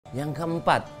Yang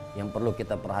keempat yang perlu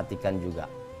kita perhatikan juga,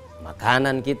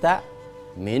 makanan kita,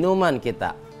 minuman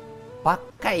kita,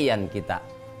 pakaian kita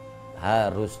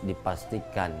harus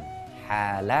dipastikan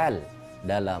halal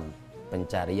dalam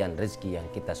pencarian rezeki yang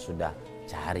kita sudah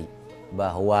cari.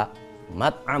 Bahwa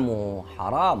mat'amu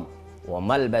haram, wa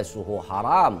malbasuhu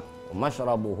haram, wa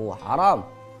mashrabuhu haram,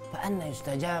 fa anna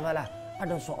yustajabalah.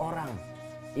 Ada seorang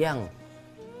yang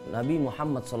Nabi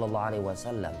Muhammad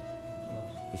SAW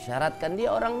isyaratkan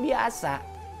dia orang biasa,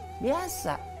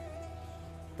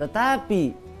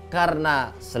 tetapi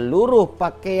karena seluruh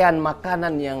pakaian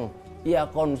makanan yang ia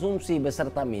konsumsi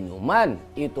beserta minuman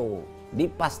itu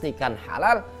dipastikan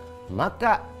halal,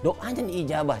 maka doanya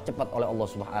diijabah cepat oleh Allah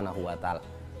SWT.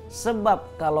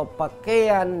 Sebab kalau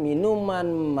pakaian, minuman,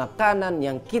 makanan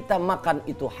yang kita makan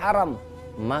itu haram,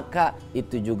 maka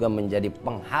itu juga menjadi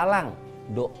penghalang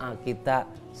doa kita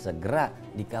segera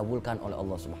dikabulkan oleh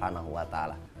Allah SWT.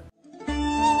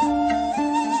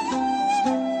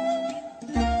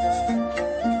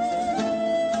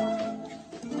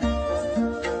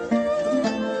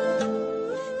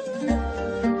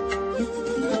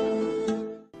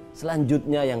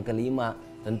 Selanjutnya yang kelima,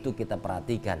 tentu kita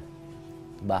perhatikan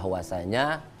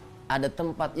bahwasanya ada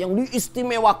tempat yang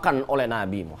diistimewakan oleh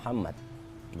Nabi Muhammad.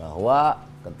 Bahwa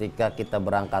ketika kita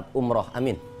berangkat umroh,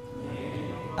 amin,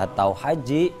 atau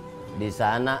haji, di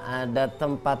sana ada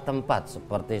tempat-tempat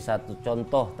seperti satu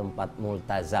contoh tempat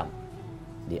multazam.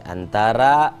 Di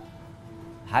antara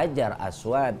Hajar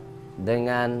Aswad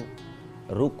dengan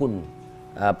rukun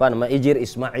Hijir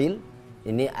Ismail,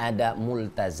 ini ada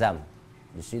multazam.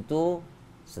 Di situ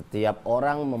setiap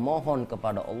orang memohon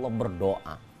kepada Allah,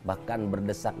 berdoa, bahkan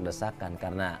berdesak-desakan,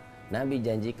 karena Nabi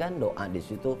janjikan doa di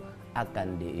situ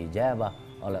akan diijabah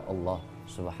oleh Allah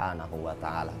Subhanahu wa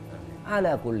taala.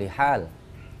 Ala kulli hal,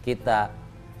 kita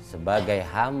sebagai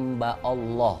hamba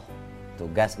Allah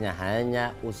tugasnya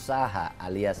hanya usaha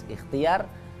alias ikhtiar,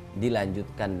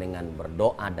 dilanjutkan dengan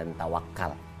berdoa dan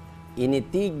tawakal. Ini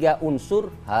tiga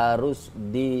unsur harus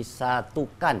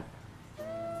disatukan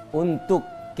untuk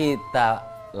kita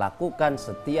lakukan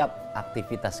setiap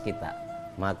aktivitas kita.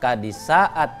 Maka di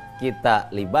saat kita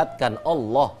libatkan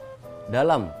Allah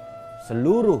dalam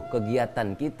seluruh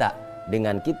kegiatan kita,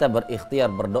 dengan kita berikhtiar,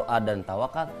 berdoa dan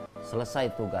tawakal,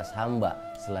 selesai tugas hamba.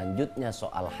 Selanjutnya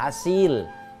soal hasil,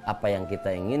 apa yang kita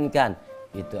inginkan,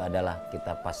 itu adalah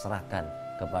kita pasrahkan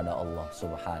kepada Allah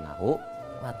Subhanahu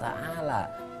wa ta'ala.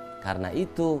 Karena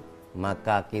itu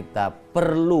maka kita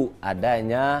perlu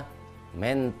adanya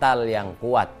mental yang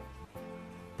kuat,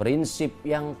 prinsip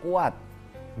yang kuat,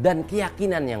 dan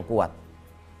keyakinan yang kuat.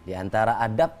 Di antara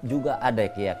adab juga ada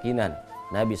keyakinan.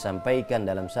 Nabi sampaikan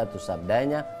dalam satu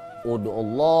sabdanya,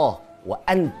 ud'ullah wa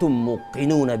antum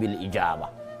muqinuna bil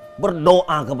ijabah.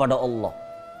 Berdoa kepada Allah,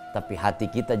 tapi hati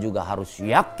kita juga harus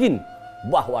yakin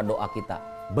bahwa doa kita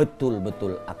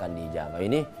betul-betul akan diijabah.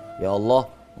 Ini ya Allah,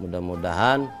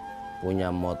 mudah-mudahan punya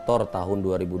motor tahun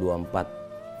 2024.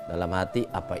 Dalam hati,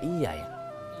 apa iya ya?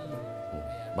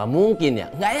 Bah mungkin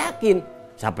ya? Nggak yakin.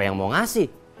 Siapa yang mau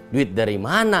ngasih? Duit dari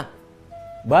mana?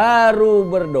 Baru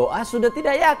berdoa sudah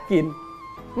tidak yakin,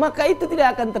 maka itu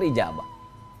tidak akan terijabah.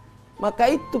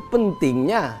 Maka itu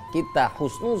pentingnya kita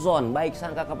husnuzon, baik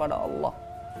sangka kepada Allah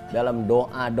dalam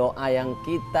doa-doa yang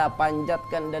kita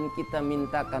panjatkan dan kita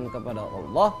mintakan kepada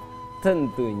Allah.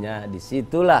 Tentunya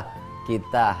disitulah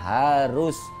kita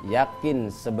harus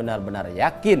yakin, sebenar-benar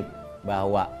yakin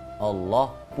bahwa Allah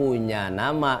punya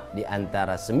nama di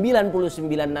antara 99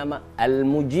 nama,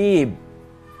 Al-Mujib.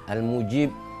 Al-Mujib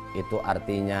itu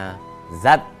artinya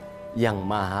zat yang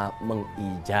maha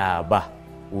mengijabah.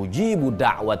 Ujibu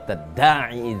da'watad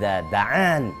da'i idza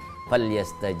da'an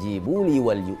falyastajibu li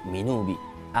wal yu'minu bi.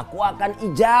 Aku akan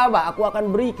ijabah, aku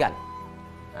akan berikan.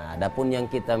 Nah, adapun yang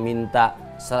kita minta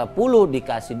 10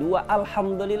 dikasih 2,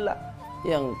 alhamdulillah.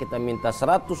 Yang kita minta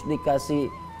 100 dikasih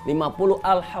 50,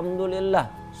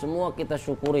 alhamdulillah. Semua kita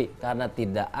syukuri, karena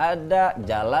tidak ada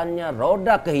jalannya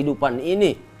roda kehidupan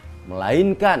ini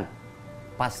melainkan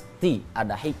pasti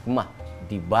ada hikmah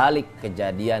di balik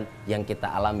kejadian yang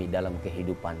kita alami dalam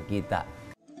kehidupan kita.